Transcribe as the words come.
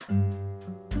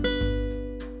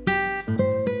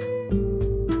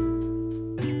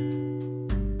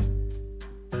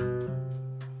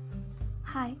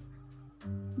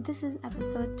This is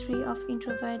episode 3 of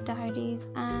Introvert Diaries,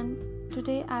 and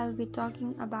today I'll be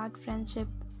talking about friendship.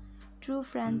 True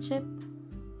friendship.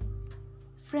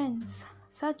 Friends.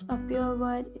 Such a pure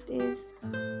word it is.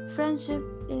 Friendship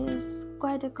is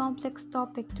quite a complex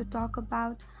topic to talk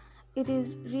about. It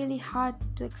is really hard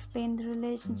to explain the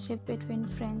relationship between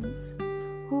friends.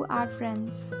 Who are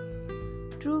friends?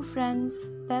 True friends,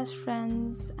 best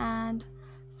friends, and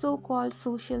so called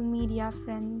social media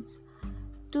friends.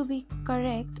 To be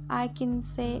correct, I can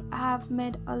say I have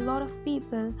met a lot of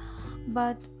people,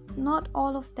 but not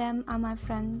all of them are my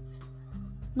friends.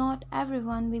 Not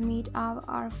everyone we meet are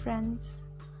our friends.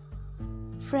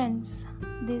 Friends,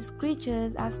 these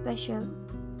creatures are special.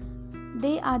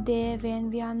 They are there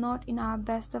when we are not in our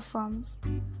best of forms.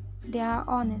 They are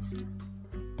honest.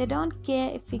 They don't care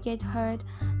if we get hurt,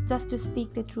 just to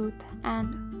speak the truth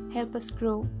and help us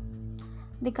grow.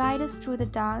 They guide us through the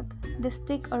dark. They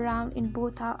stick around in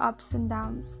both our ups and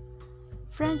downs.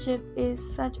 Friendship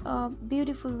is such a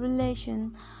beautiful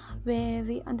relation where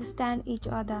we understand each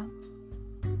other.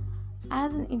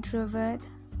 As an introvert,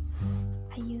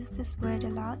 I use this word a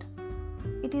lot.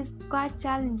 It is quite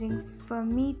challenging for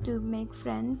me to make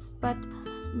friends, but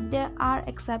there are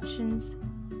exceptions.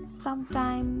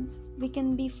 Sometimes we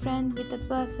can be friends with a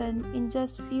person in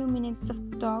just few minutes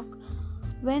of talk.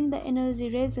 When the energy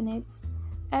resonates,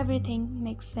 everything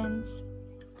makes sense.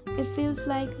 It feels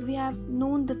like we have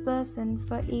known the person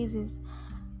for ages.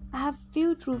 I have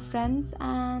few true friends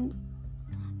and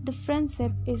the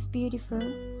friendship is beautiful,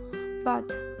 but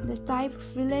the type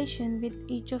of relation with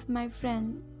each of my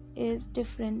friends is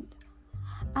different.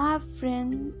 I have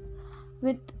friends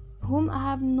with whom I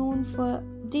have known for a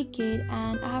decade,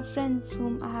 and I have friends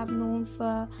whom I have known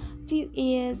for few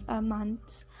years or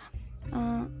months.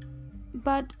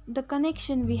 But the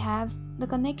connection we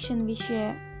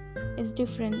share is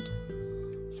different.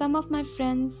 Some of my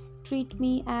friends treat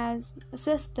me as a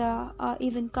sister or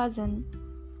even cousin.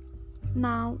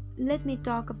 Now, let me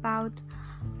talk about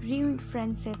ruined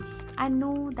friendships. I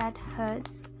know that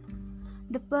hurts.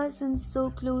 The person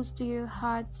so close to your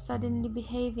heart suddenly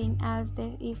behaving as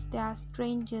if they are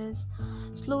strangers.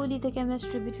 Slowly, the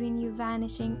chemistry between you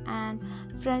vanishing and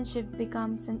friendship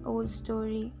becomes an old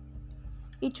story.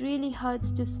 It really hurts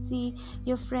to see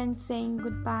your friend saying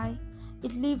goodbye.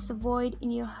 It leaves a void in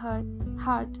your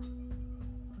heart.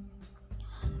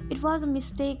 It was a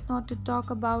mistake not to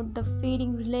talk about the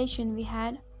fading relation we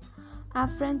had. Our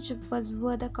friendship was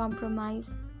worth a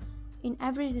compromise. In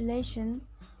every relation,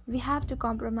 we have to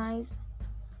compromise.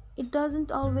 It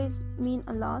doesn't always mean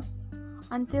a loss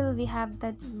until we have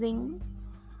that zing.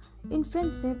 In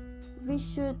friendship, we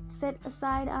should set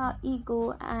aside our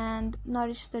ego and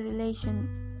nourish the relation.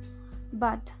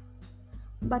 But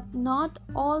not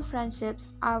all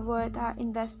friendships are worth our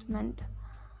investment.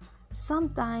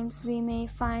 Sometimes we may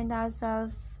find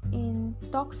ourselves in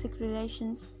toxic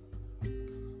relations.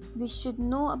 We should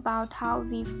know about how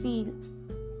we feel.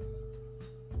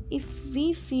 If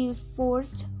we feel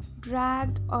forced,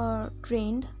 dragged, or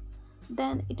drained,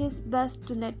 then it is best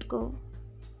to let go.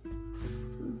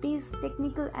 These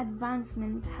technical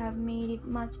advancements have made it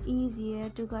much easier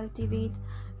to cultivate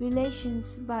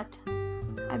relations, but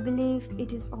I believe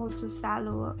it is also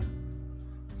shallower.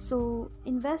 So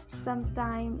invest some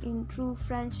time in true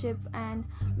friendship and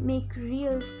make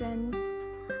real friends.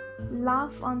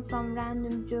 Laugh on some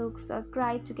random jokes or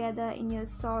cry together in your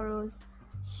sorrows.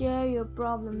 Share your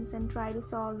problems and try to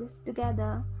solve it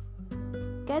together.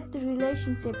 Get the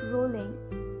relationship rolling.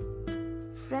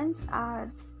 Friends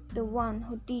are the one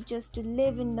who teach us to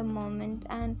live in the moment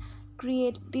and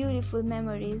create beautiful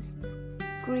memories.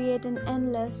 Create an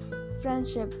endless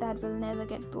friendship that will never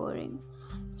get boring.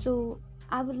 So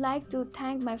I would like to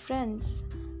thank my friends.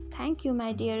 Thank you,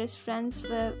 my dearest friends,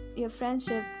 for your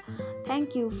friendship.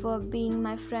 Thank you for being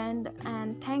my friend,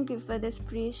 and thank you for this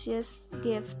precious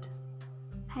gift.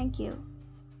 Thank you.